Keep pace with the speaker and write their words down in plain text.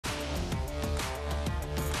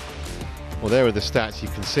Well, there are the stats. You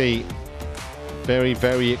can see very,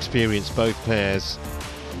 very experienced, both pairs.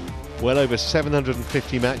 Well over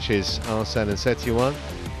 750 matches, Ahsan and Setiawan.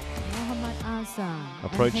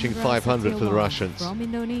 Approaching 500 for the Russians. From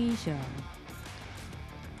Indonesia.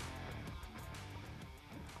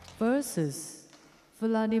 Versus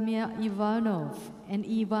Vladimir Ivanov and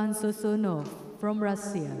Ivan Sozonov from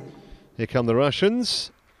Russia. Here come the Russians.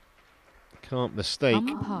 Can't mistake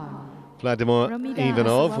Vladimir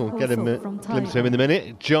Ivanov. We'll get him a glimpse of him in a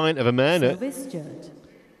minute. Giant of a man at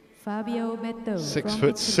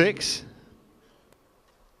 6'6".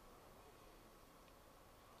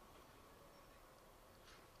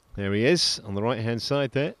 There he is on the right-hand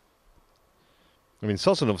side there. I mean,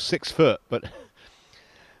 Sozonov's 6 foot, but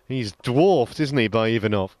he's dwarfed, isn't he, by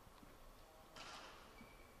Ivanov?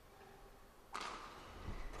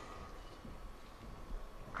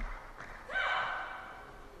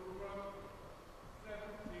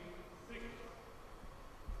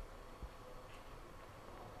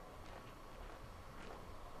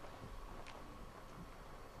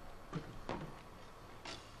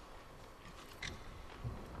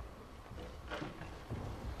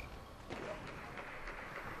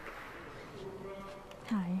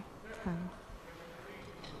 Hi. Hi.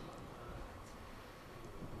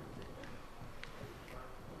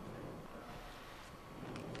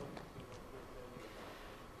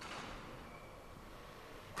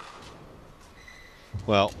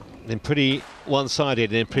 Well, been pretty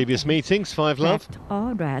one-sided in previous meetings. 5-love. Red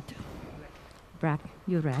or red? Black,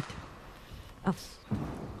 you red.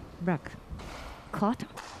 Black. Court.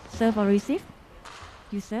 Serve or receive?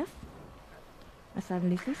 You serve.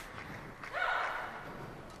 Ahsan receive.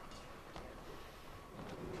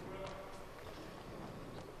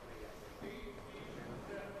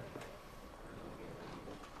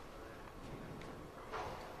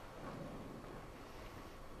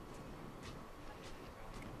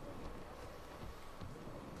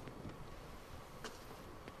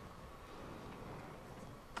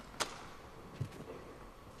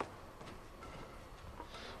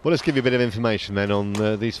 Well, let's give you a bit of information then on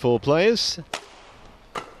these 4 players.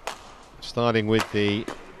 Starting with the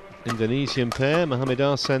Indonesian pair, Mohamed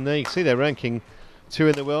Ahsan there. You can see they're ranking 2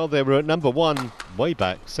 in the world. They were at number 1 way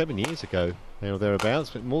back 7 years ago. They were thereabouts,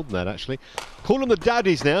 but more than that actually. Call them the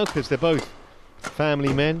daddies now because they're both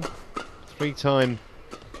family men. 3-time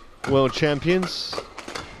world champions.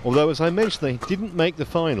 Although, as I mentioned, they didn't make the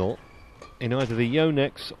final in either the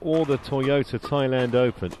Yonex or the Toyota Thailand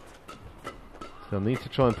Open. They'll need to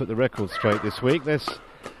try and put the record straight this week. There's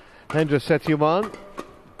Hendra Setiawan.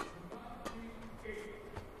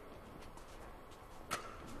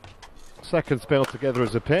 Second spell together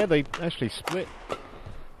as a pair. They actually split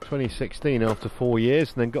 2016 after 4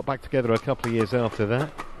 years and then got back together a couple of years after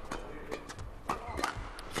that.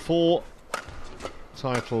 4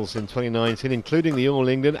 titles in 2019, including the All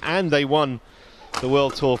England, and they won the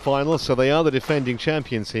World Tour final, so they are the defending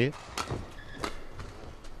champions here.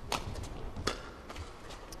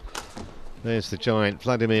 There's the giant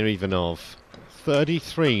Vladimir Ivanov,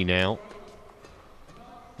 33 now.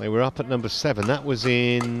 They were up at number 7. That was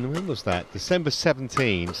in, when was that? December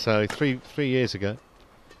 17, so three years ago.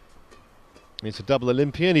 He's a double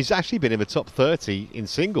Olympian. He's actually been in the top 30 in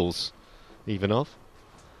singles, Ivanov.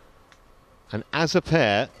 And as a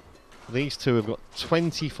pair, these two have got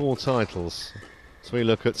 24 titles. So we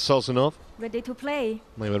look at Sozonov. Ready to play.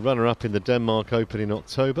 They were runner-up in the Denmark Open in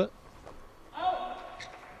October.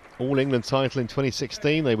 All England title in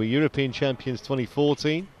 2016. They were European champions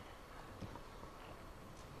 2014.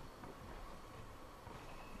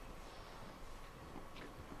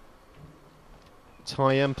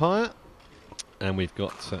 Thai Empire. And we've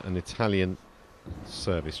got an Italian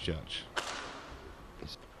service judge.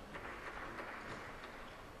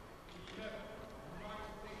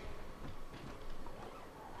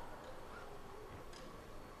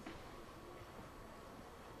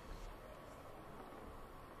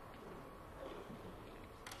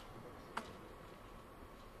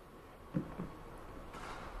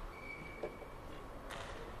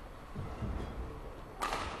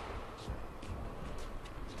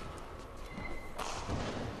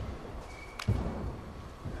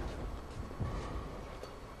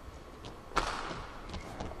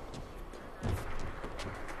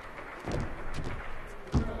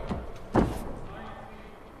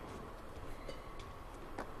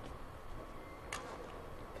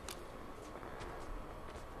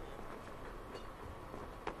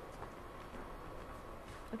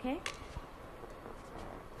 Okay.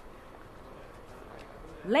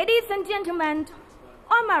 Ladies and gentlemen,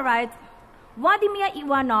 on my right, Vladimir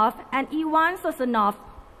Ivanov and Ivan Sozonov,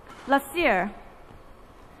 last year.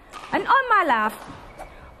 And on my left,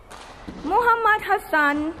 Muhammad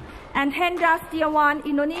Hassan and Hendra Setiawan,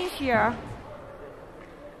 Indonesia.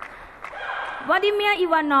 Vladimir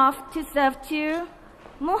Ivanov to serve to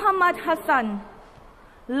Muhammad Hassan.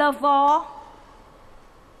 Love all.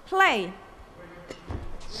 Play.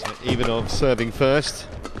 So Ivanov serving first.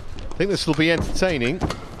 I think this will be entertaining.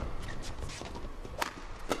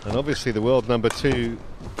 And obviously the world number 2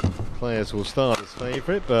 players will start as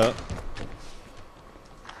favourite, but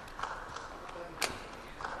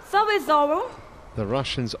So is over. the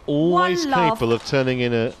Russians always capable of turning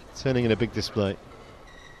in a big display.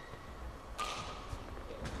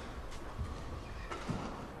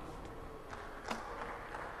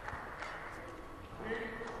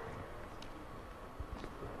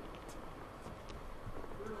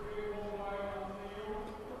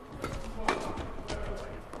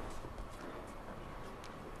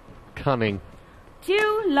 Cunning.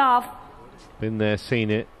 2-love. Been there, seen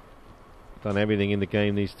it. Done everything in the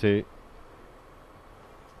game, these two.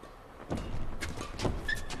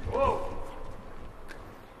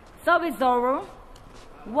 So is over.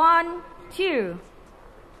 1-2.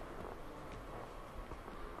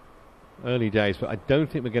 Early days, but I don't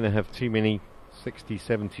think we're going to have too many 60,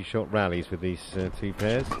 70 shot rallies with these two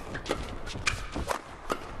pairs.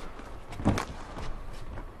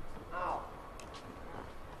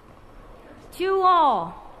 Two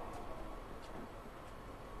all.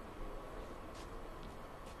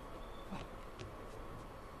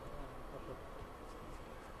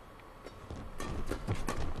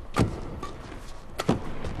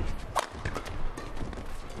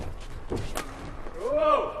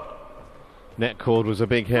 Net cord was a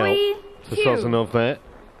big help to Sozonov there.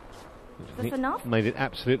 Sozonov? Made it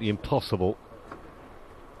absolutely impossible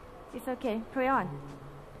It's okay. Play on.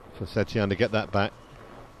 for Setiawan to get that back.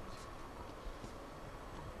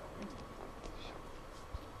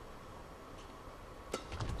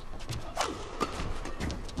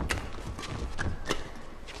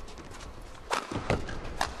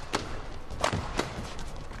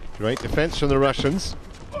 Great defense from the Russians.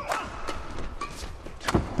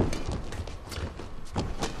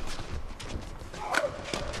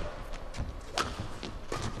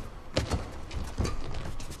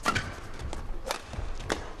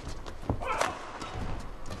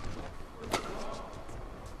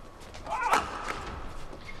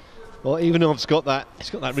 Well, Ivanov's got that. He's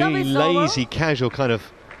got that really lazy, casual kind of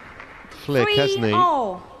flick, hasn't he?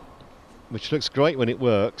 Which looks great when it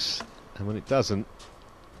works, and when it doesn't,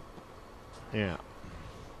 yeah.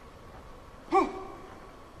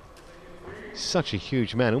 Such a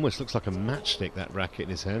huge man, almost looks like a matchstick, that racket in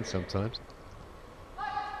his hand sometimes.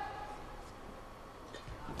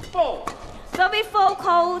 Service full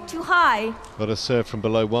call too high. Got a serve from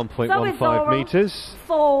below 1.15 metres.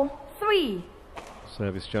 4-3.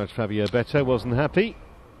 Service judge Fabio Beto wasn't happy.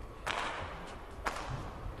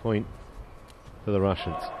 Point for the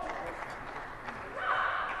Russians.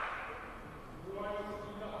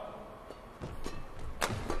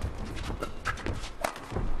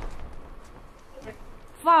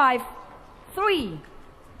 Five, 3.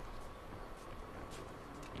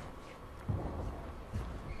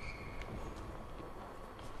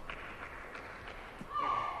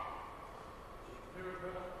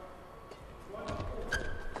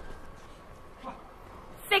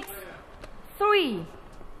 Six, 3.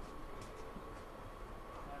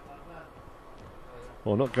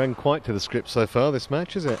 Well, not going quite to the script so far, this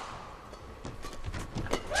match, is it?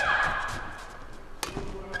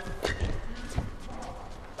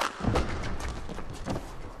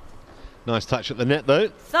 Nice touch at the net, though.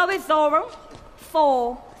 Service over.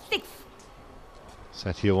 4-6.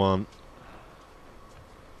 Setiawan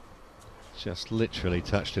just literally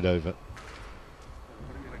touched it over.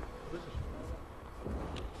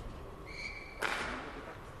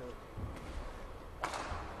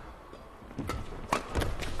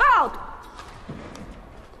 Out.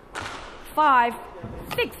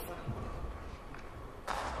 5-6.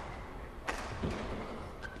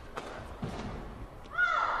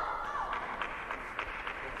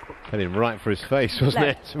 Hit him right for his face, wasn't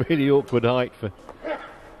it? It's a really awkward height for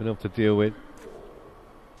Ivanov to deal with.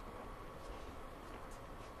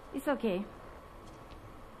 It's okay.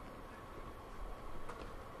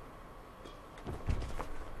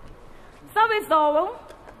 Service over.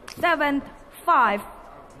 7-5.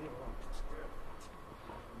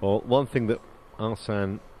 Well, one thing that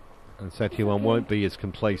Ahsan and Setiawan won't be is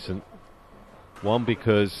complacent. One,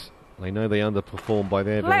 because they know they underperformed by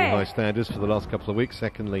their very high standards for the last couple of weeks.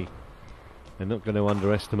 Secondly, they're not going to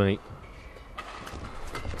underestimate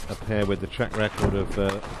a pair with the track record of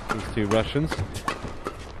these two Russians.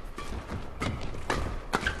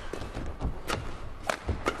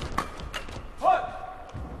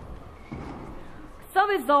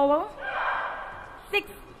 Service over.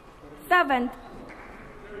 6-7.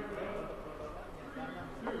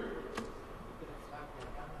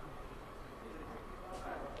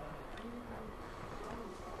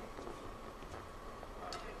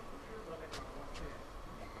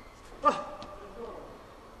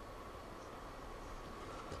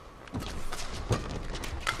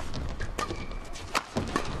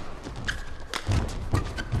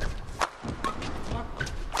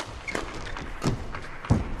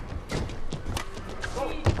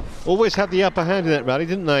 Always had the upper hand in that rally,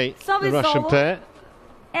 didn't they? Service the Russian over.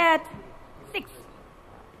 pair. 8-6.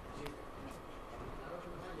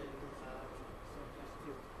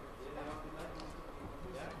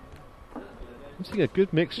 I'm seeing a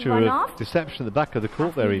good mixture Ivanov. of deception at the back of the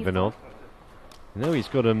court there, Ivanov. You know he's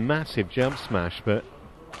got a massive jump smash, but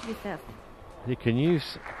Reserve. he can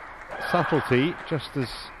use subtlety just as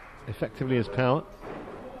effectively as power.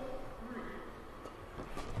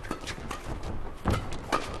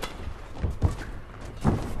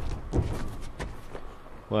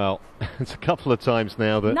 Well, it's a couple of times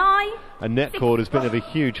now that 9. a net cord has been of a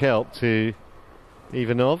huge help to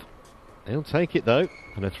Ivanov. He'll take it though,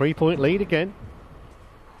 and a 3-point lead again.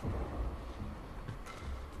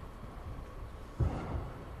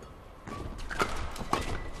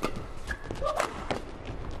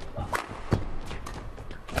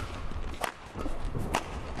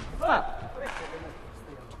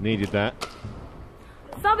 Needed that.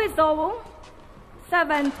 Service over.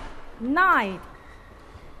 7-9.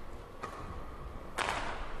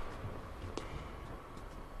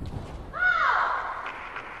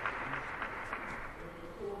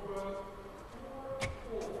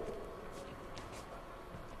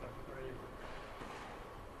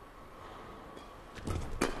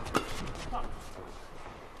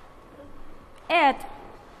 Eight,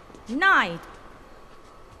 9.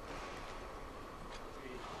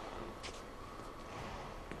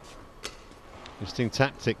 Interesting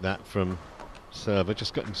tactic that from server.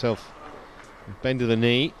 Just got himself a bend of the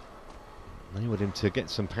knee. They want him to get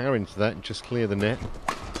some power into that and just clear the net.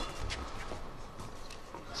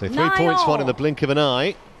 So 3 points won in the blink of an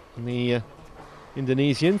eye. And the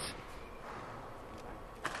Indonesians.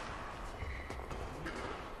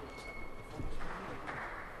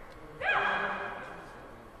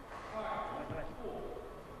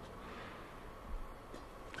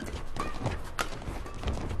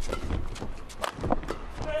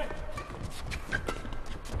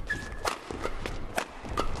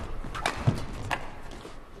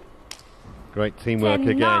 Great teamwork 10-9.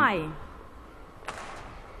 again.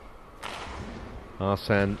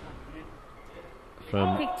 Ahsan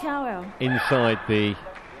from Quick tower. inside the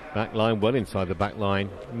back line, well inside the back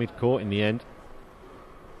line, mid-court in the end,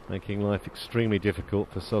 making life extremely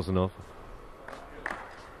difficult for Sozonov.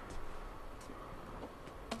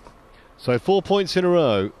 So 4 points in a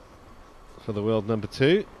row for the world number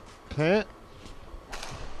 2 pair.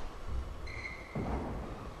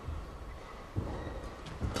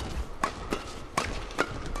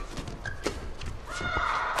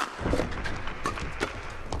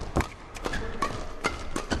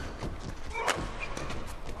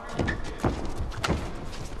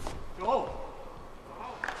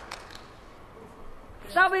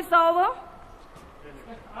 Service over.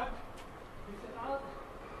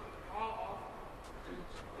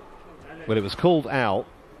 Well, it was called out.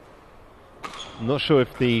 I'm not sure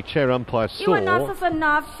if the chair umpire saw. Ivanov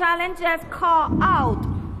Sozonov challenges call out.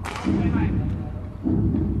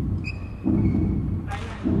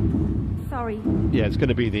 Sorry. Yeah, it's going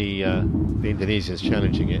to be the Indonesians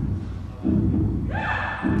challenging it.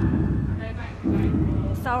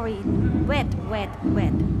 Sorry. Wait.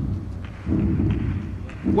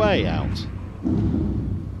 Way out.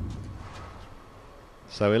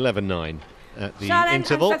 So 11-9 at the Challenge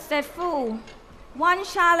interval. unsuccessful. 1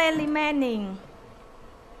 challenge remaining.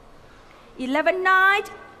 11-9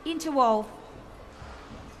 interval.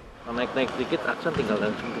 Naik-naik sedikit, Ahsan tinggal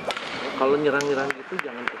langsung. Kalau nyerang-nyerang gitu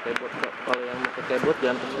jangan ke keyboard. Kalau yang mau ke keyboard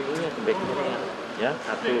jangan ke sininya, ke backnya. Ya,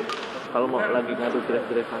 satu. Kalau mau lagi ngadu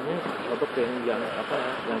grek-grekannya, atau ke yang apa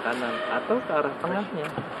ya, yang kanan atau ke arah tengahnya.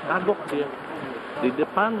 Kagok dia. Di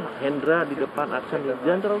depan Hendra, di depan Ahsan,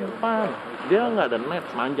 jangan terlalu depan. Dia nggak ada net,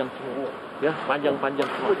 panjang semua. Ya, panjang-panjang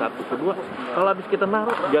semua. Satu, kedua. Kalau habis kita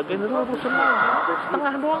naruh, jagain dulu semua.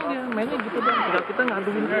 Setengah doang dia, mainnya gitu doang. Tinggal kita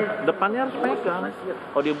ngaduin depannya harus pegang.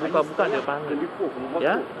 Kalau dia buka-buka dia panik.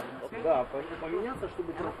 Ya. Да, поменяться,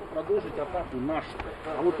 чтобы продолжить атаку нашу.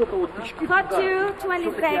 А вот это вот тычки Cut to 20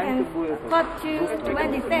 seconds. Cut to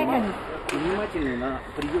 20 seconds. внимательнее на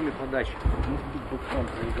приеме подачи. Может быть, бэкхенд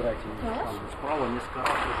проиграть или там справа несколько раз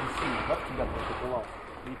очень сильно. Да, в тебя атаковал.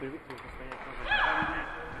 Не привык постоять тоже.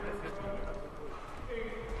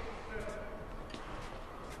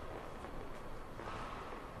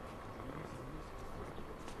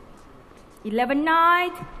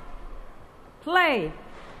 11-9. Play.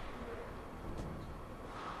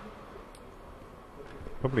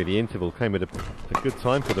 Probably the interval came at a good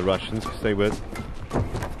time for the Russians because they were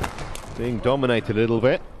being dominated a little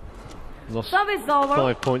bit. Lost Service over.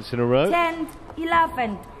 5 points in a row.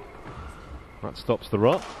 10-11. That stops the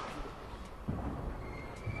rot.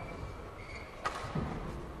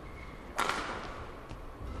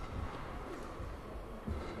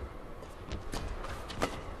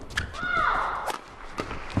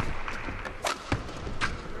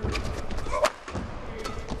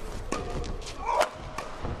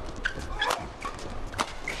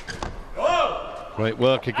 Great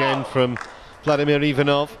work again from Vladimir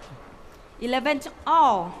Ivanov.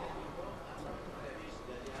 11-all.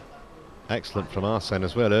 Excellent from Ahsan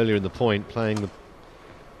as well earlier in the point, playing the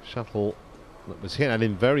shuttle that was hit at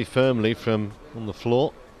him very firmly from on the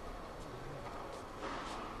floor.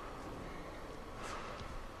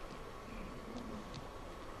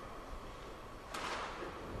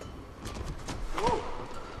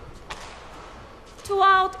 Two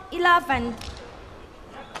out, 11.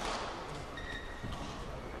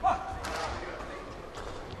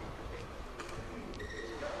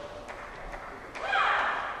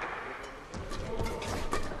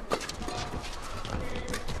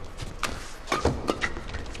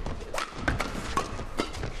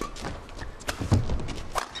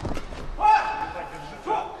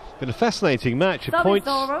 Been a fascinating match. A point's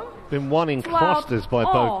been won in clusters by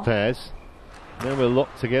both pairs. Now we're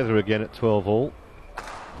locked together again at 12 all.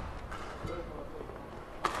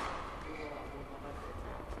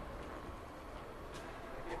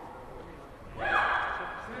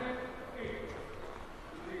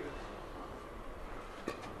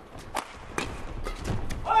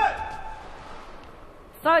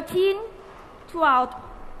 Two out.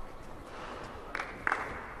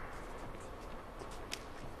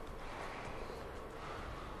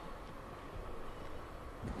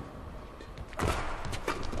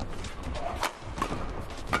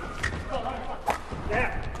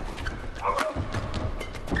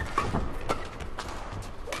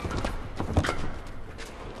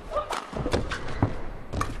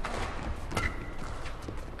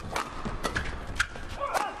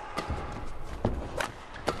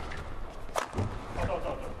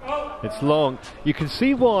 It's long. You can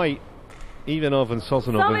see why Ivanov and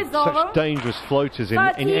Sozonov are such dangerous floaters in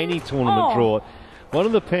any tournament draw. One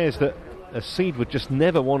of the pairs that a seed would just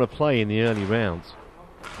never want to play in the early rounds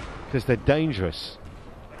because they're dangerous.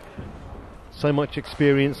 So much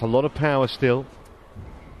experience, a lot of power still.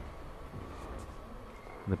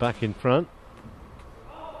 And the back in front.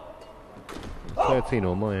 13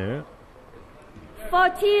 on my area.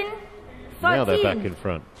 14. Now they're back in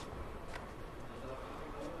front.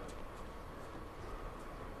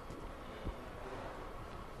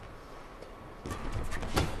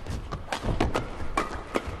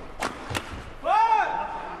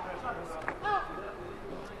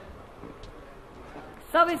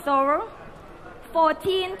 Service over.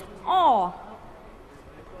 14 all.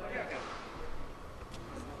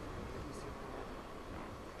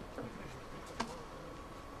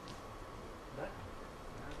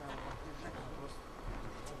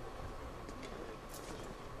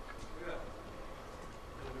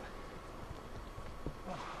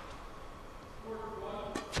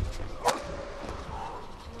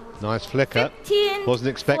 Nice flicker. 15, wasn't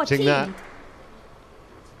expecting 14. that.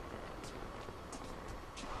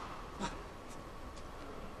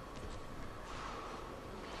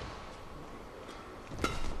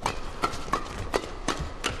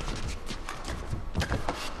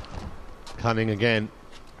 Cunning again.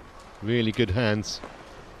 Really good hands.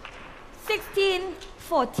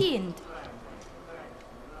 16-14.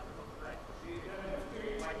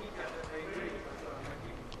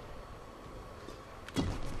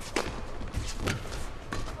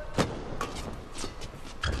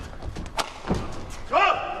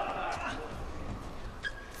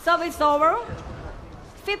 Service over.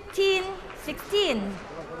 15-16.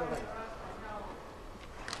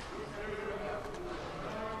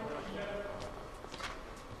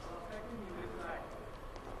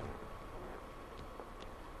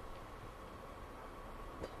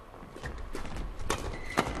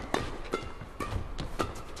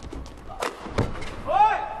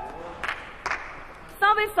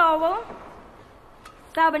 Service over.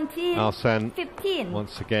 17-15. Ahsan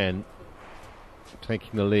once again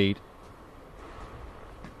taking the lead.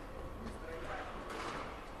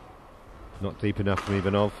 Not deep enough from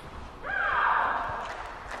Ivanov.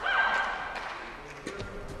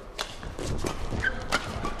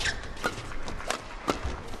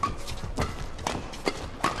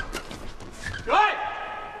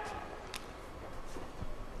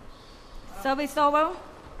 Service over.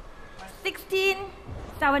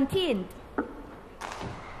 16-17.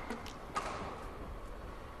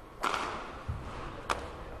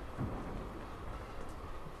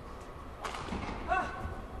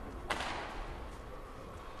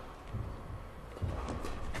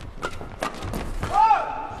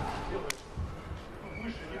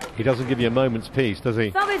 He doesn't give you a moment's peace, does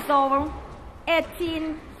he? Service over.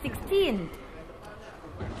 18-16.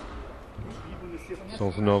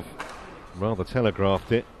 Sozonov rather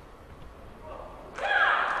telegraphed it.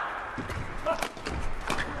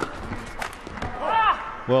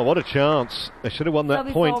 Well, what a chance. They should have won that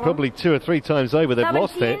Service point over. probably 2 or 3 times over. They've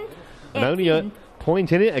lost it. And only a 18.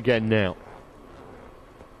 point in it again now.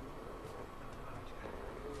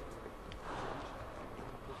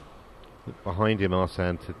 Look behind him,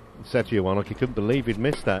 Ahsan, to Setiawan, like he couldn't believe he'd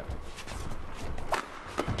missed that.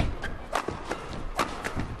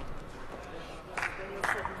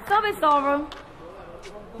 Service over.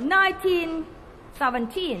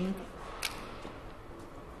 19-17.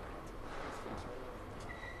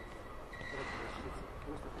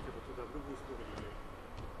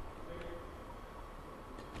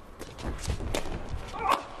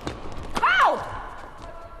 Out!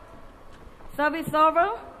 Service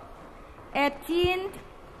over.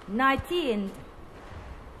 18-19.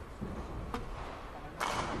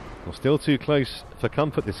 Well, still too close for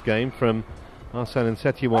comfort this game from Ahsan and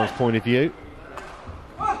Setiawan's point of view.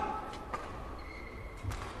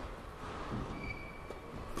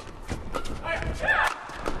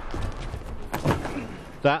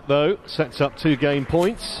 That, though, sets up 2 game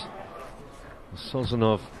points.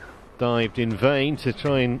 Sozonov dived in vain to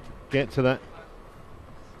try and get to that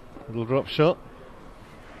little drop shot.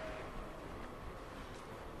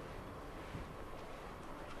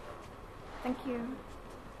 Thank you.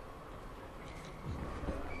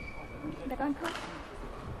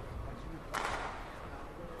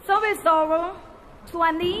 Service over.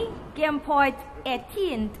 20. Game point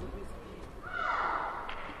 18.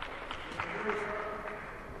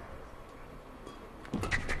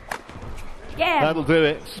 That'll do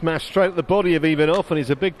it. Smash straight at the body of Ivanov, and he's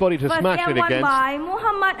a big body to First smash game it won against. by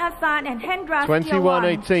Muhammad Ahsan and Hendra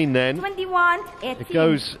 21-18 then. 21-18. It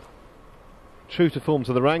goes true to form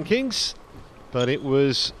to the rankings, but it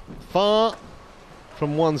was far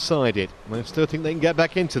from one-sided. I still think they can get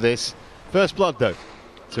back into this. First blood, though,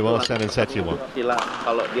 to Ahsan and Setiawan. Sila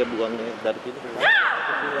kalau dia buangnya dari situ.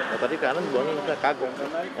 Tadi kanan buangnya udah kagok,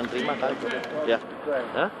 yang terima kagok. Ya,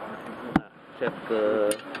 nah, set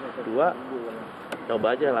kedua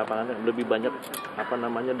coba aja lapangannya lebih banyak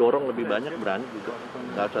dorong lebih banyak, berani juga,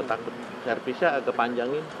 nggak usah takut. Servisnya agak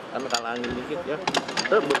panjangin karena kalau angin dikit ya.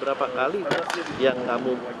 Terus beberapa kali yang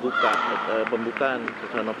kamu buka pembukaan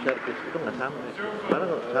Sozonov servis itu nggak sampai karena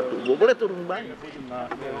satu boleh turun banyak.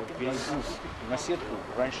 На сетку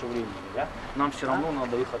раньше времени, да? Нам все равно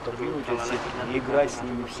надо их отодвинуть от сетки, не играть с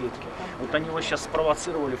ними в сетке. Вот они вас сейчас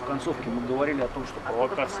спровоцировали в концовке, мы говорили о том, что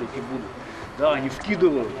провокации эти будут. Да, они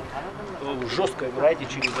вкидывают, жестко играйте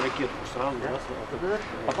через ракетку сразу, да, сразу.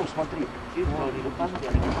 Потом смотри, тебе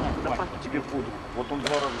под руку, вот он 2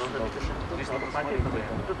 раза сюда ушел. Если посмотреть,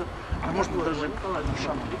 а может быть даже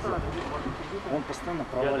он постоянно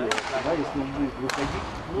проваливается, да, если он будет выходить,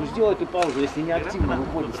 ну сделай ты паузу, если не активно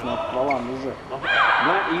выходишь на план уже,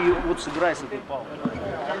 да, и вот сыграй с этой паузой.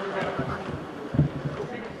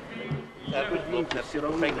 Все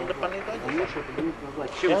равно можешь отодвинуть назад.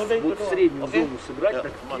 Чем вот в среднюю зону сыграть,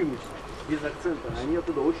 так кинуть, без акцента, они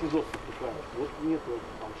оттуда очень жестко вступают. Вот нет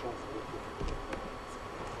там шанса.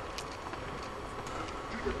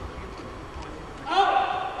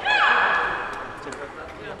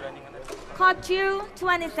 Caught you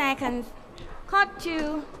 20 seconds. Caught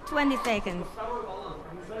you 20 seconds.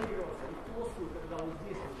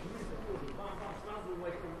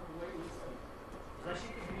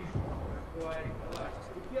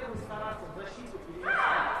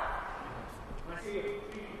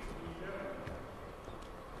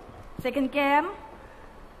 Second game.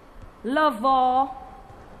 Love ball.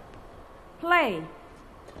 Play.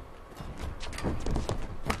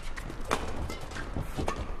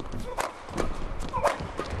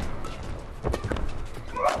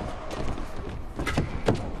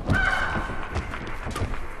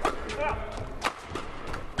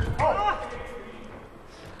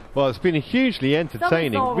 Well, it's been hugely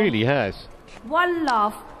entertaining, it really has. One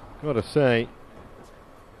love. Gotta say.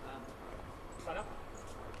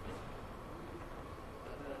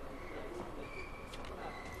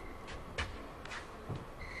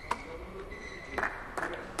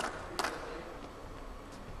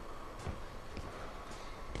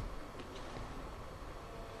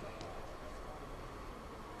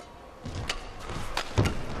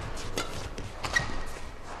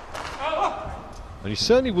 And you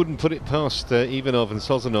certainly wouldn't put it past Ivanov and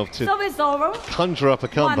Sozonov to Service over. conjure up a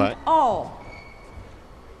comeback. 1-all.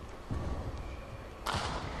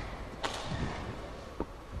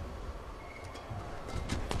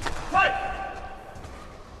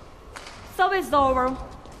 Service over.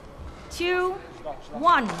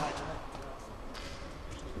 2-1.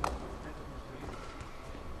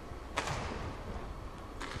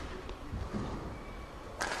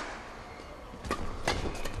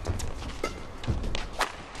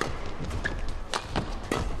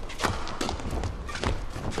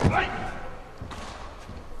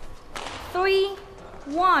 Three,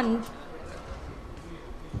 one.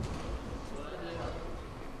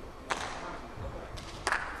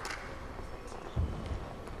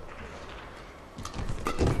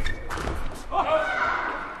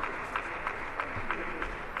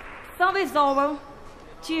 Service over.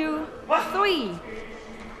 2-3.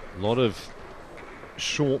 A lot of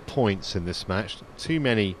short points in this match. Too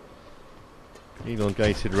many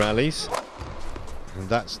elongated rallies. And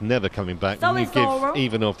that's never coming back. When you give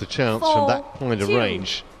Ivanov the chance from that kind of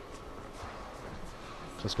range.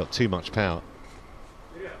 Just got too much power.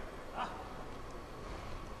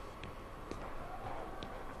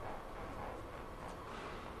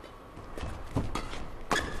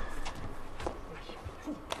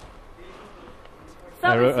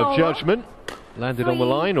 Error of judgment. Landed on the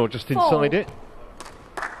line or just inside it.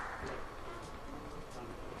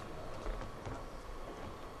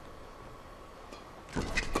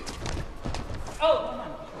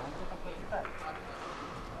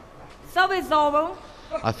 Service over.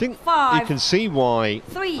 I think 5, you can see why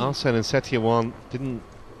 3. Ahsan and Setiawan didn't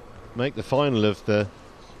make the final of the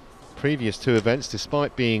previous two events,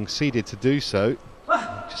 despite being seeded to do so.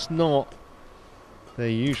 Just not their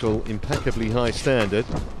usual impeccably high standard.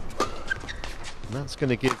 And that's going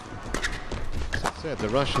to give, as I said, the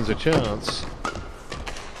Russians a chance.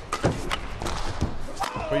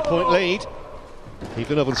 3-point lead.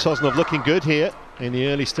 Ivanov and Sozonov looking good here in the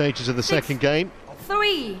early stages of the second game.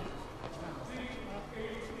 3.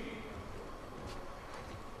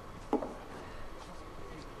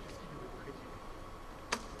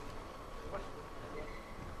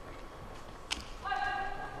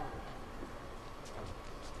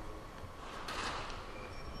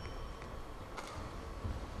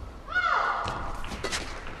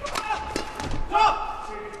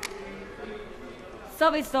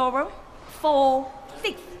 Service over. 4-6.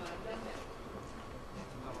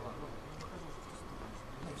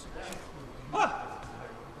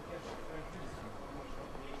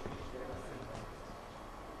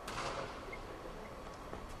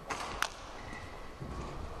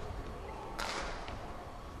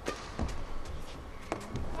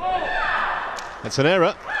 That's an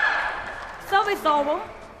error. Service over.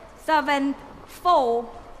 7-4.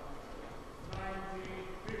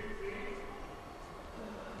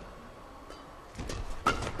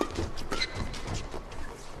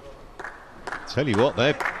 Tell you what,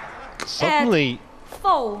 they've suddenly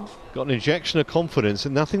got an injection of confidence,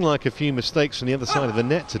 and nothing like a few mistakes from the other side of the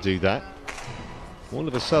net to do that. All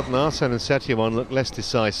of a sudden, Ahsan and Setiawan look less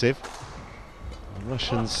decisive. The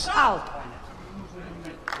Russians out.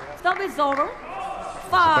 Service over.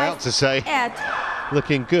 5. About to say,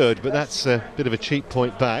 looking good, but that's a bit of a cheap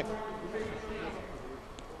point back.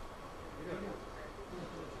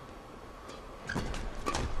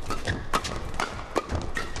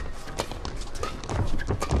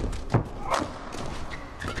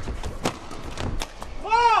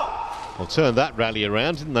 Well, turned that rally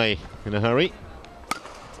around, didn't they, in a hurry?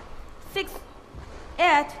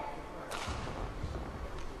 6-8.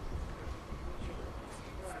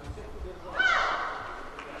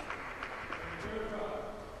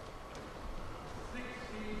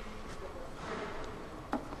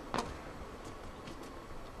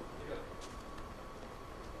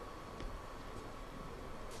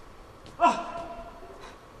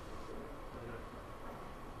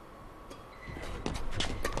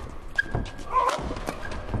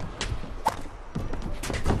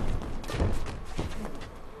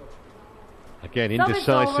 Again,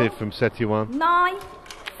 indecisive from Setiawan.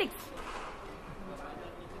 9-6.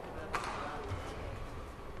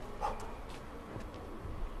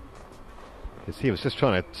 Because he was just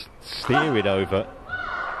trying to steer it over.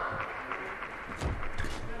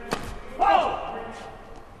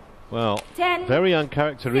 Well, 10, very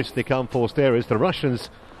uncharacteristic unforced errors. The Russians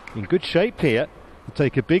in good shape here to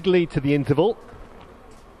take a big lead to the interval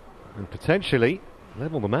and potentially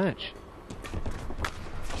level the match.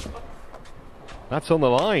 That's on the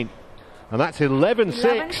line, and that's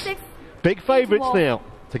 11-6. Big favourites now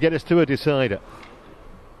to get us to a decider.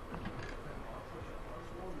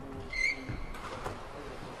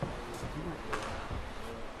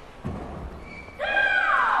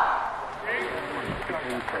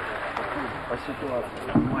 получается. По ситуации,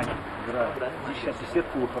 внимание, играют. Здесь сейчас и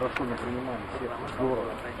сетку вы хорошо не принимали, сетку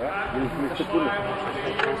здорово. Да? Чуть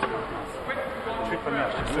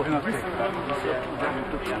помягче. Особенно ты.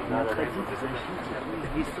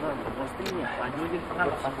 Здесь сразу обострение,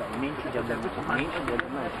 меньше диагонали.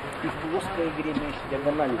 И в плоской игре меньше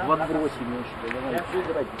диагонали, в отбросе меньше диагонали. Все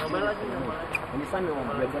играть, они сами вам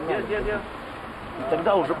диагонали. И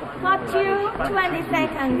тогда уже Hot 2, 20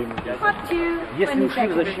 seconds. Hot 2, 20 если ушли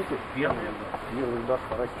в seconds. защиту, первый удар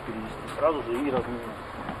старайтесь перевести сразу же и разменять.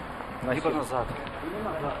 Либо назад.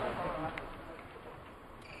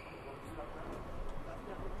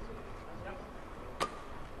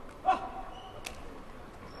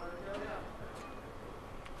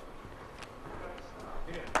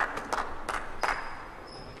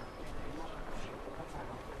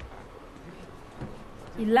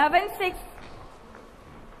 Eleven 6.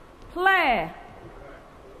 Play.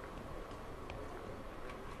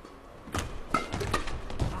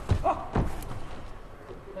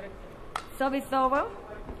 Service over.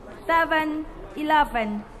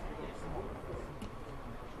 7-11.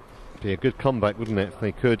 Be a good comeback, wouldn't it, if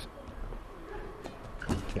they could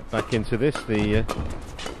get back into this, the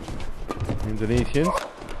Indonesians.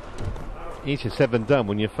 Each is 7 done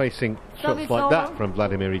when you're facing shots like that from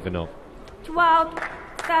Vladimir Ivanov.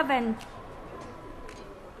 12-7.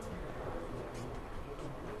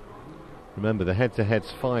 Remember, the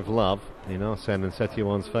head-to-head's 5-love in Ahsan and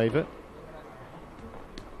Setiawan's favour.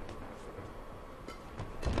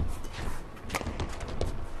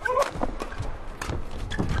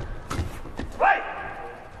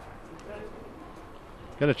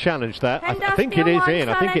 Going to challenge that. I think it is in.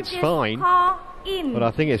 I think it's fine. But I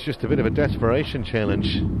think it's just a bit of a desperation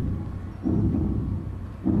challenge.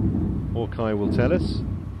 Hawkeye will tell us.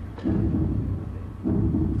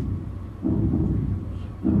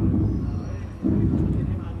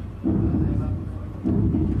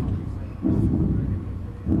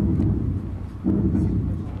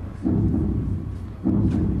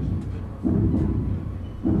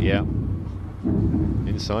 Yeah.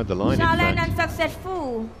 Inside the line, Challenge in fact.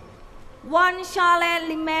 unsuccessful. 1 challenge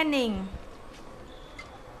remaining.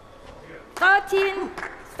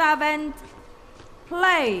 13-7.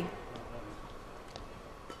 Play.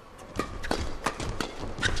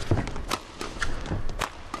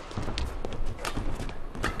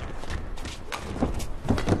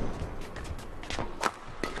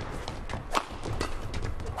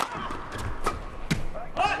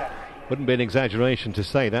 Wouldn't be an exaggeration to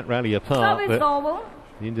say that rally apart, Service but over.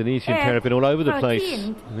 the Indonesian pair have been all over the place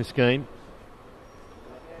 13. in this game.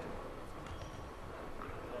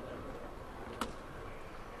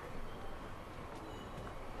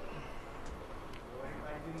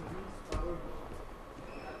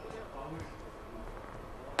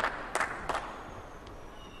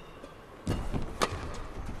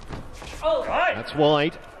 That's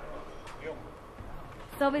wide.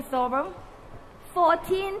 Service over.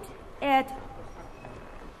 14-8.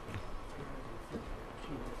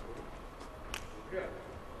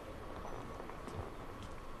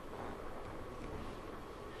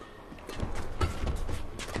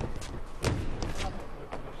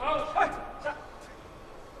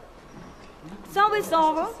 Service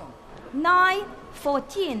over.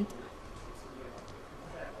 9-14.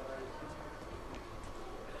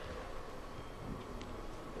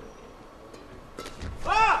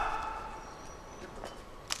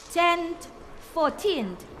 Ten,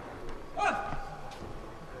 14.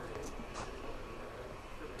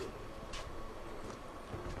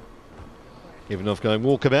 Ivanov going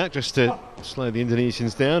walkabout just to slow the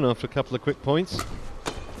Indonesians down after a couple of quick points.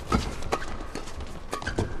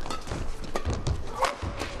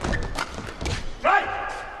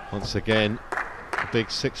 Once again, the big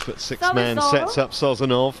 6'6" man sets up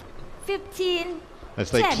Sozonov 15,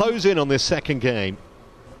 as they 10. close in on this second game.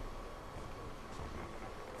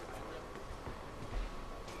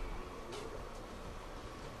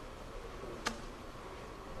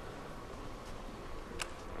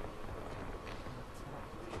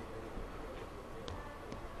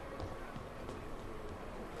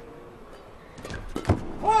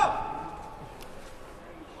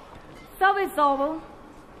 Service over.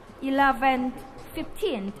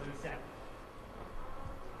 11-15.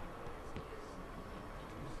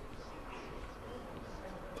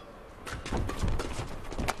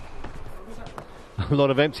 A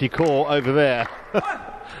lot of empty court over there.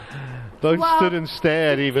 Both stood and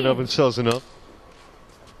stared, Ivanov and Sozonov.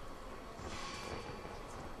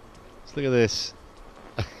 Let's look at this.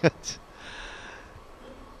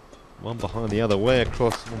 One behind the other, way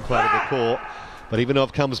across one side of the court. But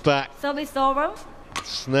Ivanov comes back. Service over.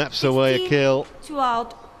 Snaps away a kill. 2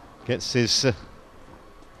 out. Gets his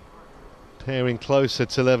pairing closer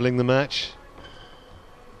to levelling the match.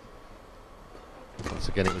 Once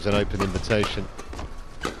again, it was an open invitation.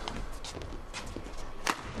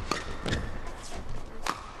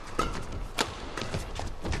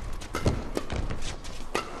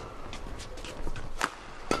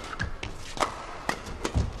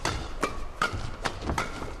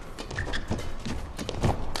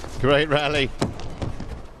 Great rally.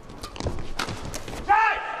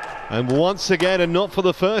 And once again, and not for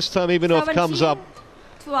the first time, Ivanov comes up,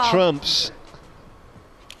 2 out. trumps.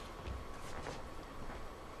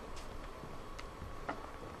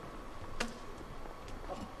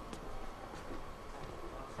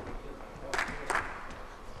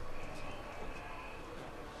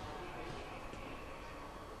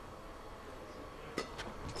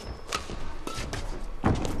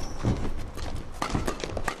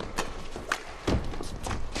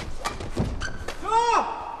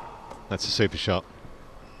 That's a super shot.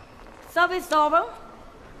 Service over.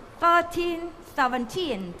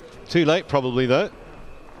 13-17. Too late, probably, though.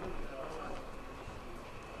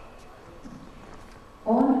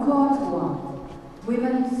 On court 1,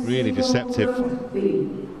 women's Really single deceptive. group B.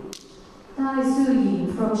 Tai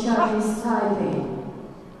Su-yin from Chinese Taipei.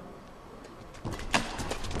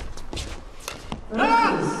 Well,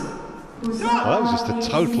 that was just a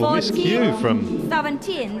total miscue from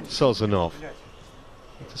 17. Sozonov.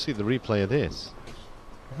 To see the replay of this.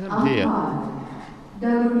 Oh dear.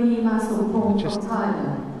 Just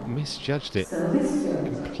misjudged it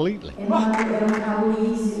completely.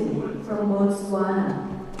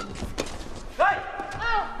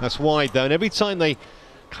 That's wide though, and every time they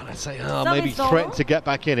kind of say, oh, maybe threaten to get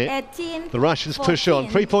back in it, 18, the Russians push on.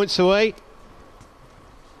 3 points away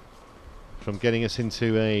from getting us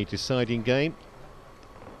into a deciding game.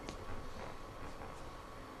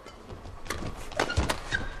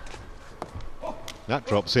 That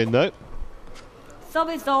drops in though.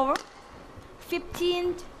 Service over.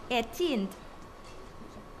 15-18.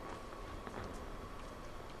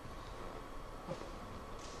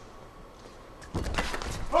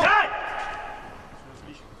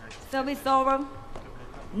 Service over.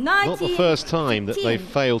 19. Not the first time that they've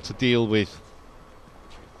failed to deal with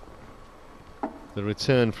the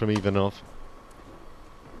return from Ivanov.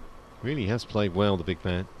 Really has played well, the big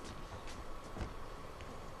man.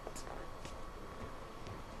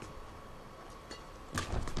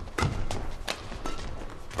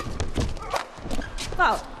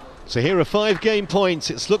 Foul. So here are 5 game points.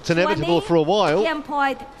 It's looked inevitable for a while. Game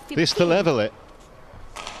point 15. This to level it.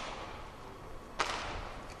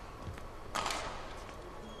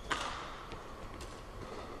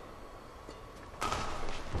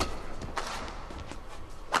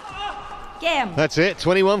 Game. That's it,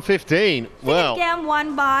 21-15. Well, Game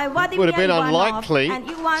won by would have been Ivanov unlikely. and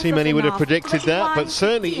Ivan Too many would have Sozonov. predicted that, but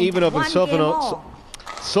certainly 21-15, Ivanov and one game more.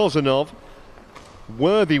 Sozonov,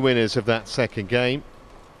 worthy winners of that second game.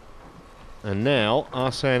 And now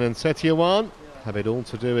Ahsan and Setiawan have it all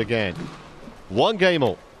to do again. 1 game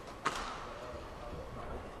all.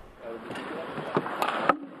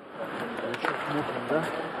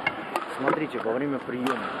 Смотрите, во время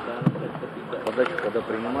приема, подачу, когда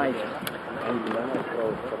принимаете, они принимают с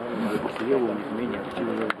правой стороны, с левой менее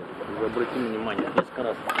активный угол. Вы обратите внимание, несколько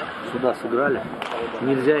раз сюда сыграли,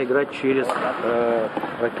 нельзя играть через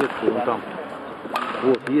ракетку вон там.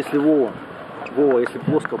 Вот, если Вова, если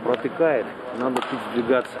плоско протыкает, надо чуть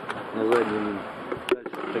сдвигаться на заднюю линию.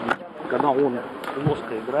 Дальше, когда он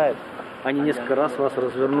плоско играет, они несколько раз вас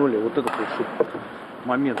развернули. Вот этот вот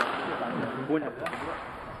момент. Понял?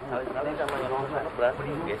 Nanti sama yang lawan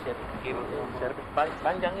berarti geser kiri servis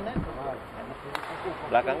panjangin aja.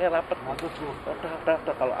 Belakangnya rapat.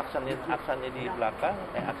 Kalau aksannya di belakang,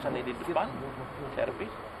 aksannya di depan,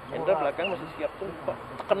 servis. Hendra belakang masih siap tuh,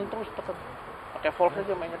 tekan terus. Pakai volts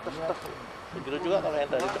aja mainnya tes. Begitu juga kalau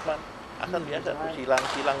Hendra di depan. Aksan biasa tuh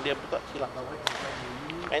silang dia buka silang.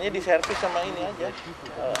 Mainnya di servis sama ini aja,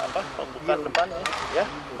 pembukaan depannya, ya.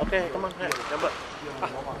 Oke, teman, coba.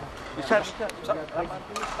 Di servis, jangan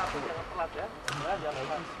telat ya.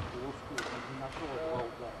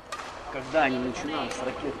 Когда они начинают с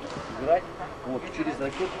ракетки играть, вот через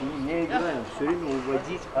ракетку мы не играем, все время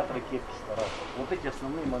уводить от ракетки стараться. Вот эти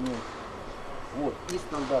основные моменты. Вот, и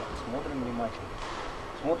стандарты, смотрим внимательно.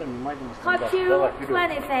 Смотрим внимательно Hot стандарты. to Давай, вперед.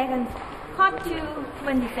 20 seconds. Hot to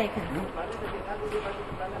 20 seconds.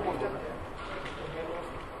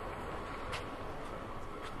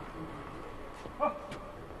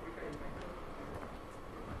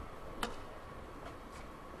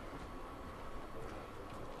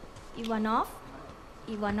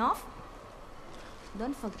 Ivanov.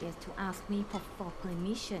 Don't forget to ask me for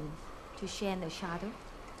permission to share the shadow.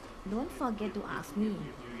 Don't forget to ask me.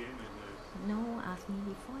 No, ask me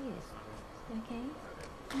before, yes. Okay?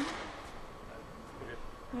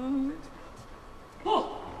 Mm-hmm.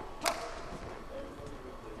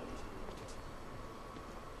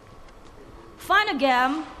 Final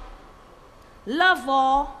game. Love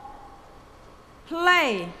ball.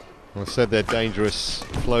 Play. I said they're dangerous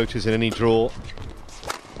floaters in any draw,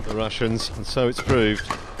 the Russians, and so it's proved.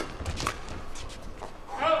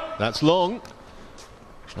 That's long.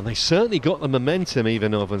 And they certainly got the momentum,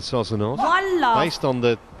 Ivanov and Sozonov, One love. based on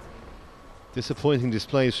the disappointing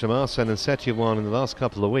displays from Ahsan and Setiawan in the last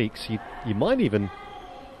couple of weeks. You might even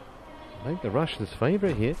make the Russians'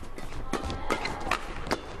 favourite here.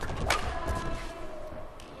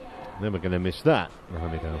 Then we're going to miss that,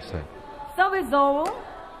 Mohamed Ahsan. Service over.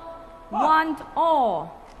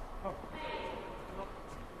 1-all.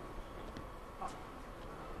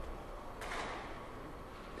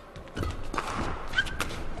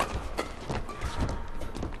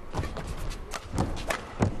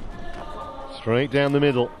 Straight down the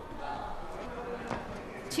middle.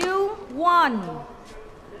 2-1.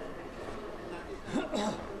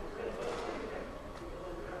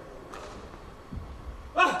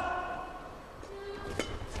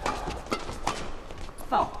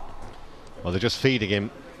 Well, they're just feeding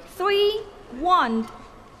him. 3-1.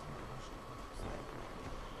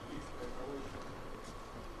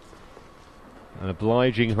 An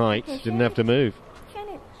obliging height. Didn't have to move.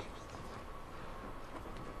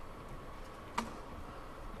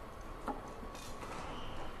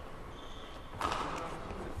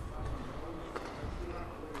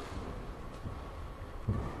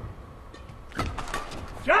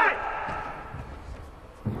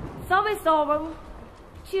 Service over.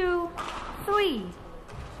 2-3.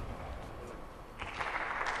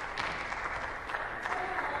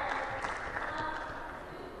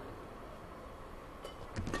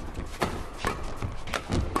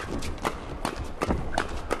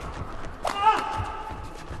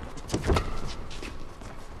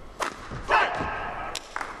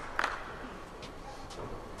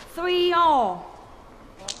 Three all.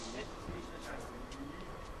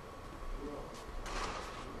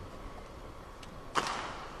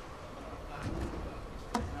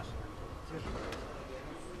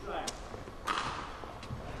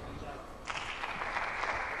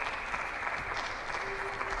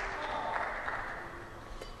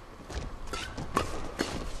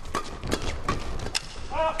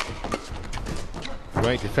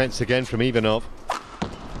 Great defence again from Ivanov.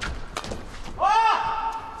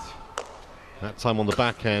 That time on the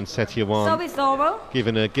backhand, Setiawan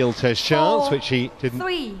given a Giltez chance, which he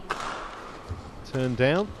didn't turn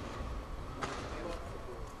down.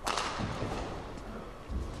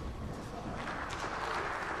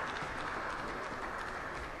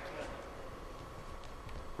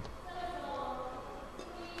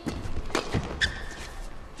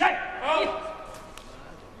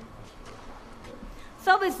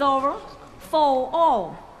 Service over.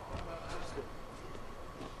 4-all.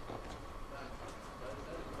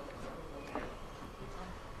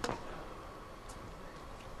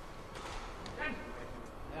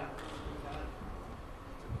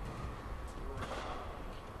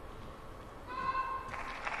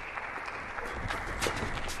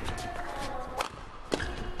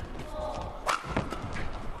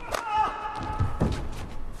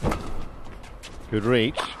 Good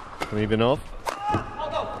reach from Ivanov.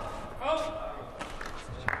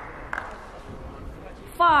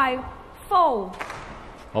 5-4.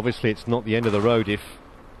 Obviously it's not the end of the road if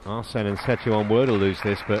Ahsan and Setiawan were to lose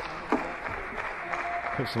this, but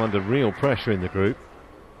puts them under real pressure in the group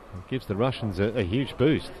and gives the Russians a huge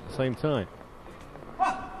boost at the same time.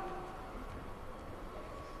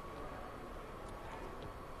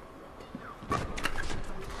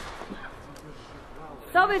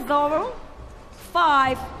 Service over.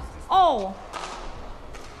 5-all.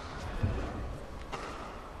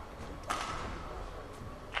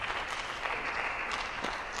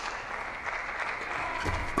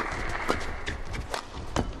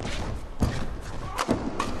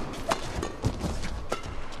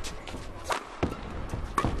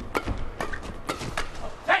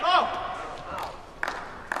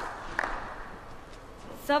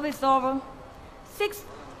 Service over. 6-5.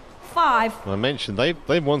 I mentioned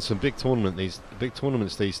they've won some big tournaments.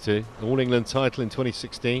 These two, All England title in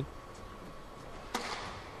 2016,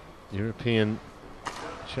 European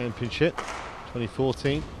Championship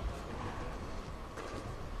 2014.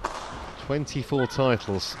 24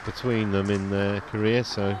 titles between them in their career,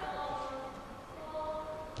 so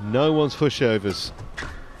no one's pushovers.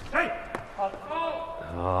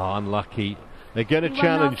 unlucky. They're going to Ivanov,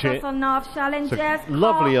 challenge it. Sozonov challenges, It's a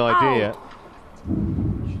lovely call idea. out.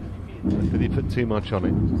 Did he put too much on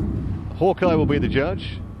it? Hawkeye will be the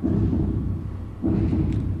judge.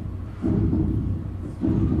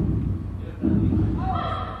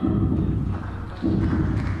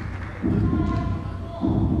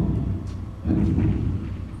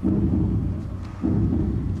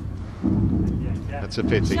 That's a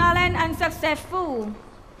pity. Challenge unsuccessful.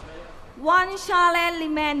 One challenge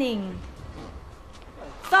remaining.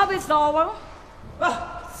 Service over.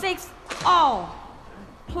 6-all.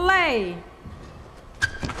 Play.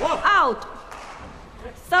 Out.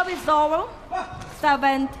 Service over.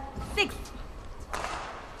 7-6.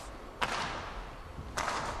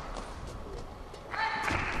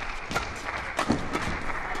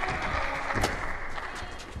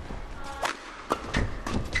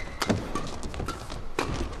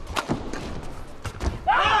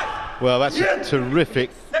 Well, that's a terrific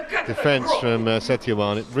defence from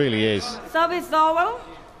Setiawan. It really is. Service over.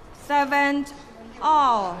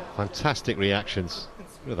 7-all. Fantastic reactions.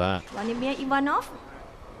 Look at that. Vladimir Ivanov,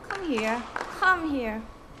 come here. Come here.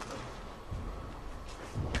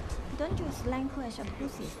 Don't use language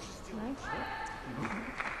abusive, right?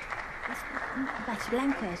 That's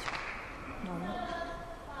language. No.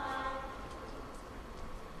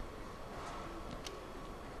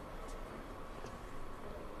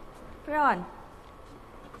 Play on.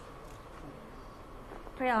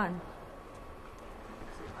 Play on.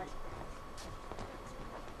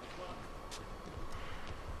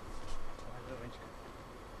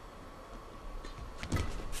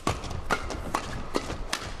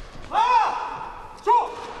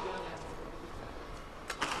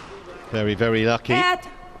 Very, very lucky. At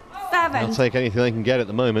 7. They'll take anything they can get at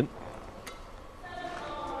the moment.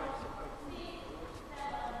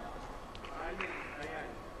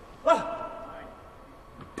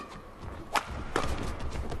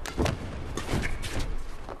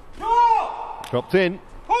 Dropped in.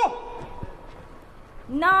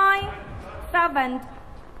 9-7.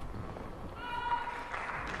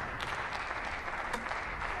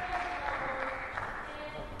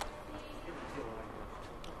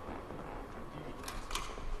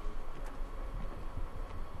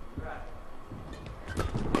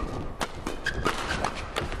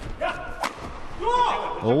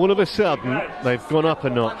 All of a sudden, they've gone up a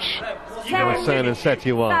notch. Ahsan and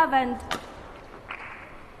Setiawan.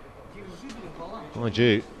 Mind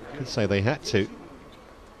you, could say they had to.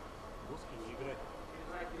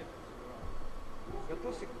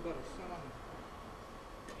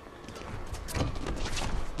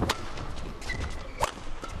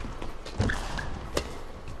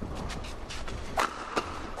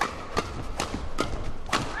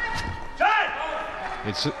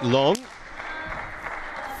 It's long.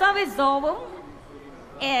 Service over.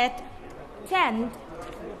 8-10.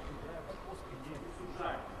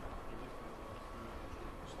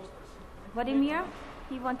 Vladimir,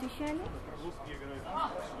 you want to share it?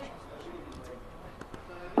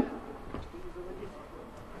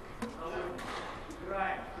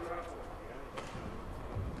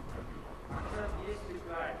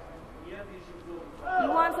 He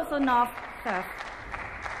wants a Sozonov serve.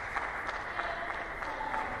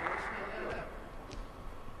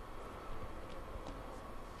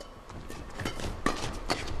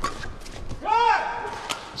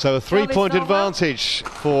 So a 3-point advantage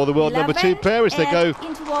for the world number 2 pair as they go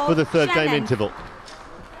for the third game interval.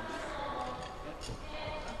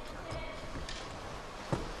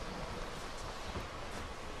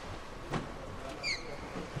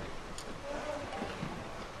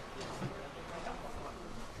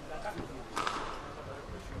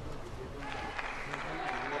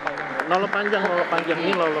 Nolo panjang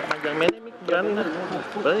ini nolo panjang Menemik berani nggak?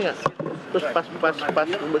 Terus pas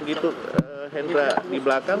begitu Hendra di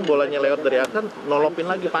belakang, bolanya lewat dari Ahsan, nolopin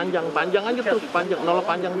lagi panjang aja terus, nolo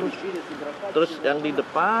panjang terus. Terus yang di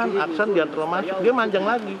depan Ahsan diantar masuk, dia manjang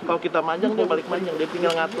lagi. Kalau kita manjang dia balik manjang, dia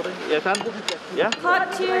tinggal ngatur ya San, ya.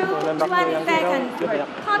 Hot 2, 20 seconds.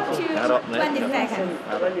 Hot 2, 20 seconds.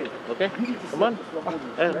 Oke, come on.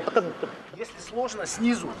 Tekan. Если сложно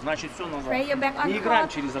снизу, значит все назад. Play your back on Не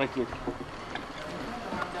играем court. через ракетки.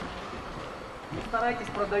 Не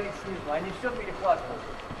старайтесь продавить снизу, они все перехватывают.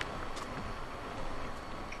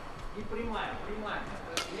 И прямая.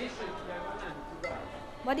 Меньше диагональ туда.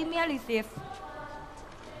 Vladimir receive.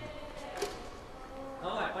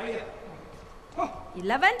 Давай, поехали.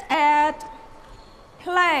 11-8.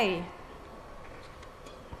 Play.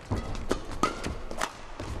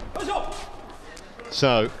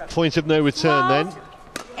 So, point of no return then.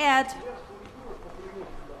 8.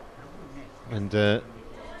 And a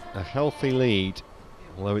healthy lead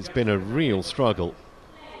Although it's been a real struggle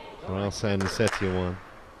for Ahsan and Setiawan.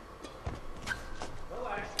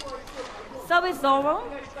 Service over.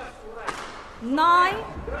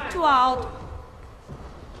 9-12.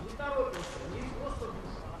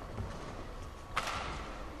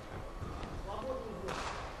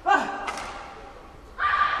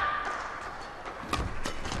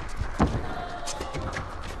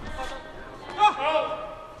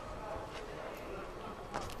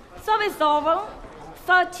 Service over.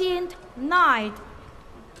 13-9.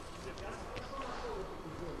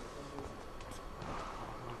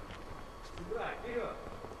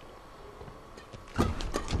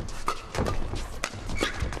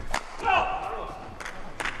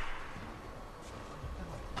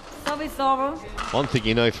 Service over. One thing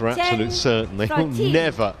you know for absolute certain, they will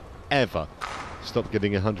never, ever stop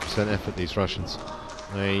giving 100% effort, these Russians.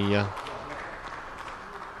 They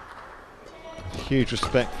huge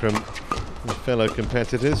respect from the fellow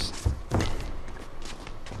competitors.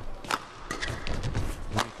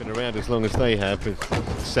 They've been around as long as they have with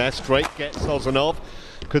success. Great get, Sozonov.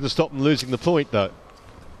 Couldn't stop them losing the point though.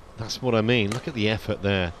 That's what I mean. Look at the effort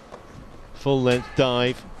there. Full length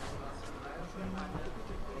dive.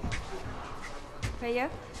 Player.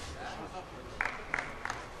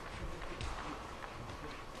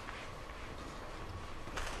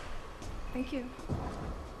 Thank you.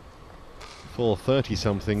 430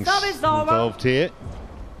 somethings involved here.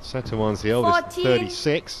 Setiawan's the oldest,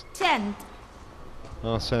 36. 10.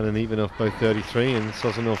 Ahsan and Ivanov both 33, and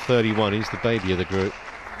Sozonov 31. He's the baby of the group.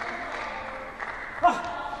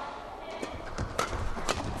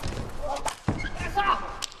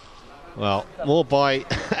 Well, more by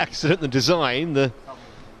accident than design. The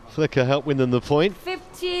flicker helped win them the point.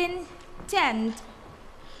 15-10.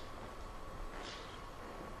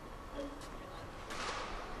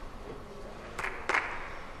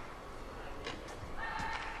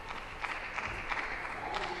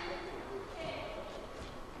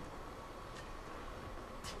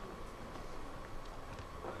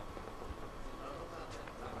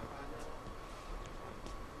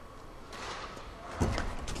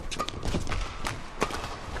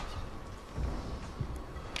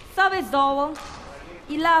 Service over.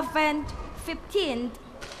 11-15.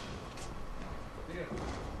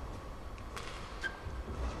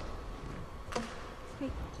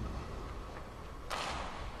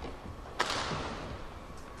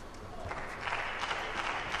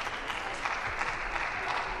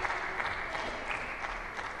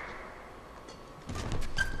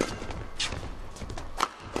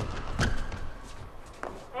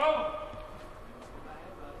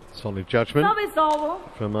 Solid judgment Service over.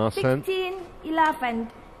 from Ahsan.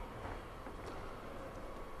 16-11.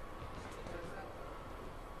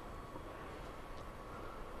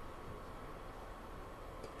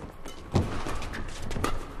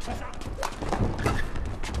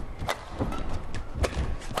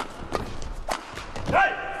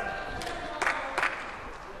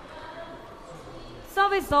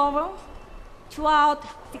 Service over.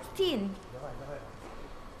 12-16.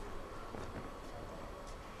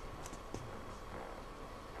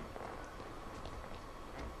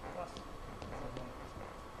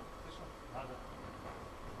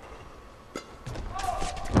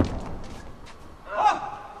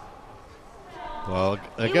 Well,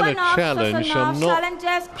 they're going to challenge. I'm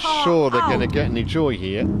not sure they're going to get any joy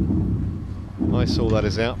here. I saw that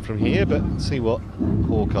as out from here, but see what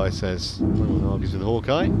Hawkeye says. No one argues with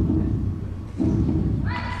Hawkeye.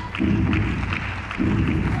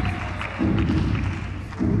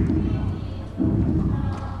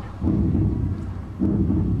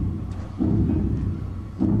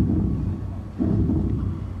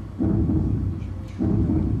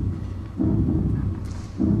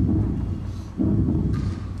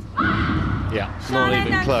 Yeah, not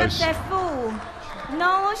even close. Successful.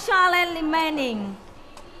 No challenge remaining.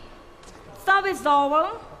 Service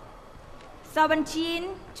over.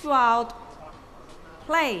 17-12.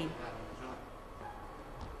 Play.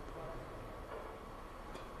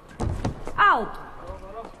 Out.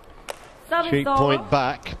 Service Cheap over. point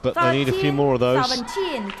back, but they need a few more of those.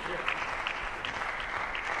 17.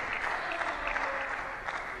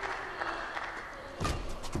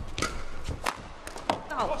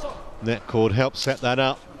 Net cord helps set that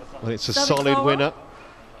up. Well, it's a Service solid over. winner.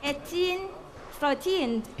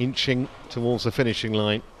 18-13. Inching towards the finishing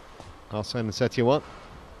line. Ahsan and Setiawan.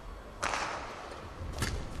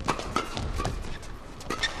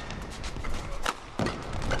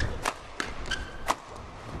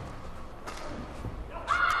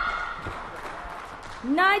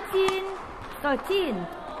 Nineteen, 13.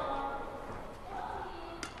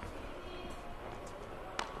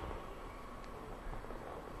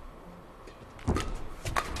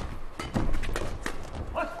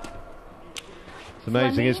 It's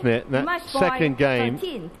amazing, isn't it? And that second game,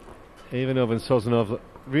 Ivanov and Sozonov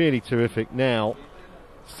really terrific. Now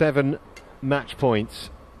 7 match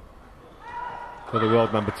points for the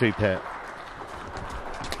world number 2 pair.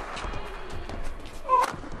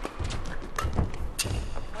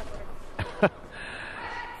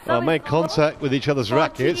 Well, made contact with each other's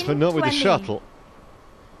rackets, but not with the shuttle.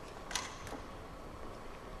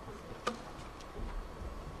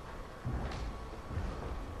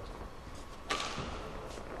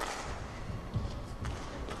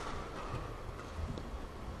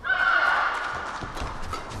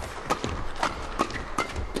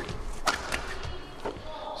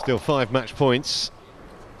 Still 5 match points.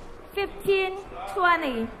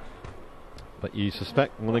 15-20. But you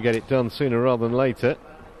suspect want to get it done sooner rather than later.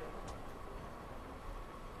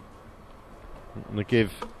 I'm going to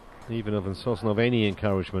give Ivanov and Sozonov any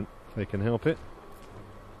encouragement if they can help it.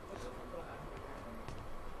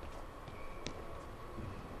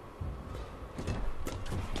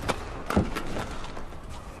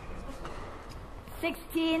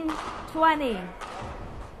 $16-20.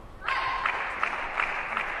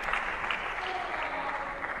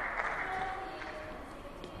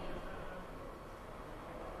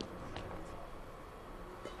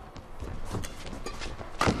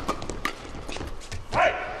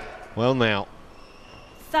 Well now,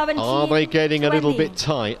 are they getting a little bit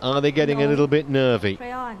tight? Are they getting a little bit nervy?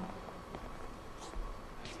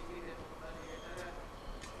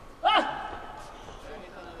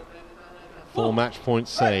 4 match points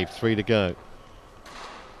saved, 3 to go.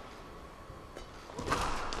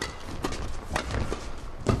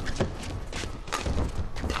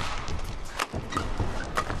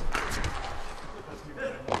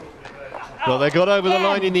 Well, they got over the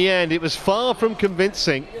line in the end. It was far from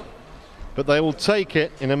convincing, but they will take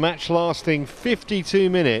it in a match lasting 52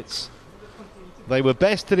 minutes. They were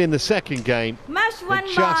bested in the second game.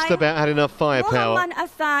 They just about had enough firepower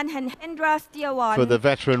Ahsan and Setiawan for the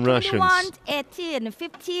veteran Russians.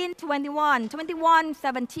 21-18, 15-21,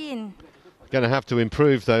 21-17. Going to have to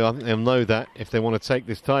improve, though. I think they'll know that if they want to take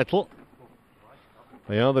this title.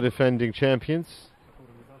 They are the defending champions.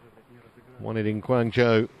 Won it in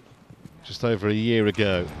Guangzhou just over a year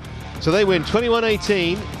ago. So they win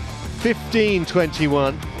 21-18,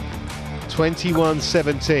 15-21,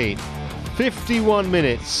 21-17. 51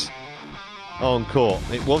 minutes on court.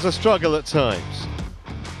 It was a struggle at times.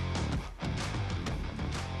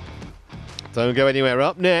 Don't go anywhere.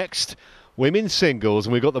 Up next, women's singles,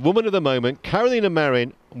 and we've got the woman of the moment, Karolina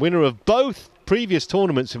Marin, winner of both previous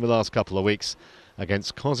tournaments in the last couple of weeks,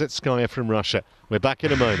 against Kozetskaya from Russia. We're back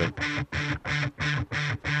in a moment.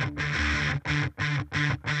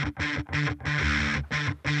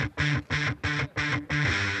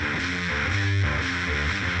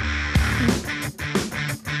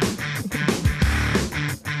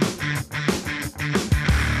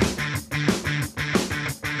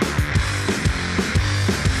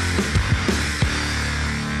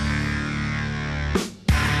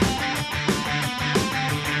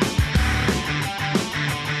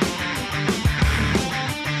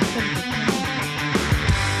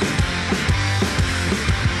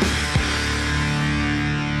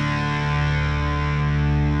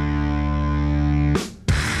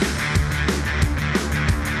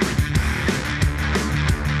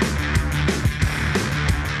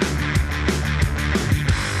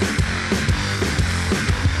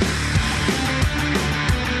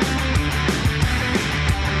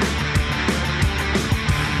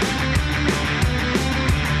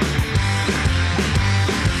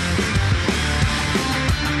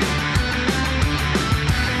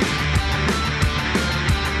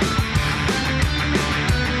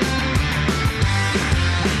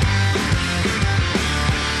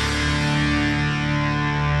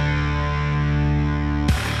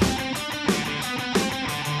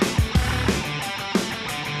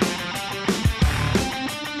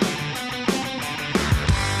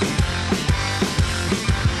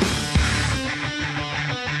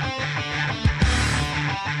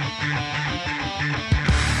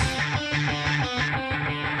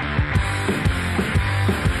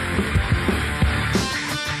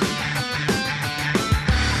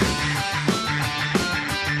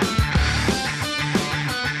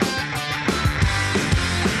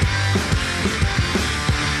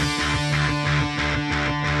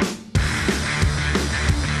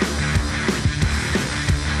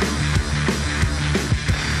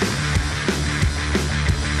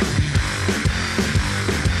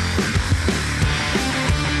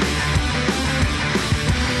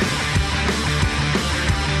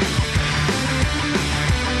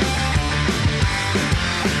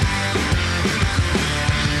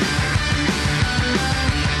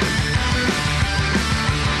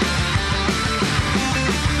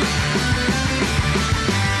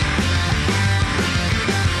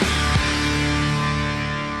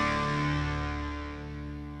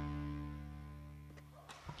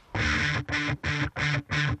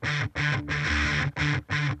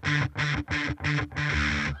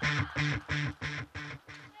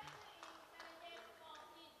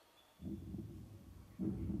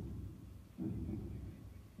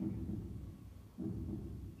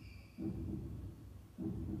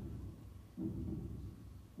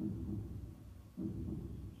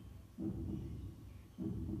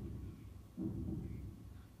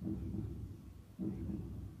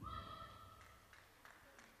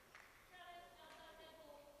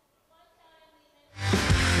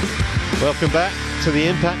 Welcome back to the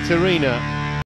Impact Arena